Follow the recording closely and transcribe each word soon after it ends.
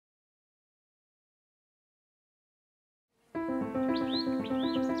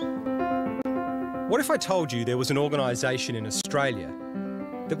What if I told you there was an organisation in Australia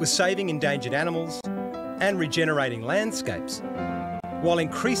that was saving endangered animals and regenerating landscapes while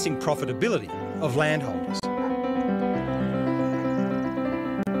increasing profitability of landholders?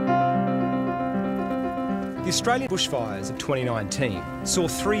 The Australian bushfires of 2019 saw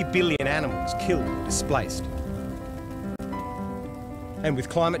 3 billion animals killed or displaced. And with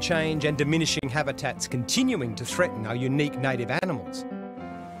climate change and diminishing habitats continuing to threaten our unique native animals,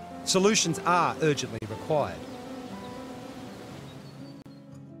 solutions are urgently required.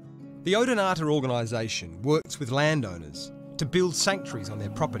 The Odonata organisation works with landowners to build sanctuaries on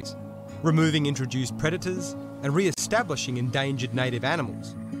their properties, removing introduced predators and re-establishing endangered native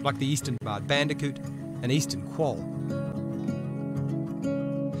animals like the eastern barred bandicoot and eastern quoll.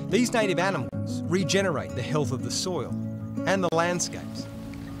 These native animals regenerate the health of the soil and the landscapes,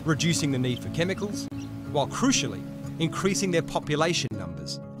 reducing the need for chemicals, while crucially increasing their population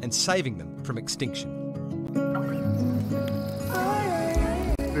numbers and saving them from extinction.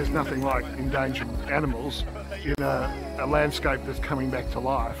 There's nothing like endangered animals in a landscape that's coming back to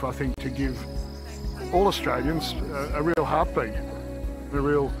life, I think, to give all Australians a real heartbeat, a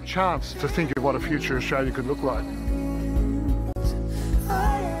real chance to think of what a future Australia could look like.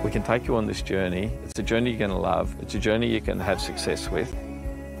 We can take you on this journey. It's a journey you're going to love. It's a journey you can have success with.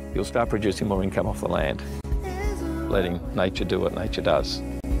 You'll start producing more income off the land, letting nature do what nature does.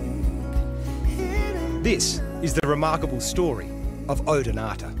 This is the remarkable story of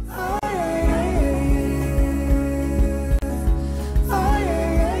Odonata.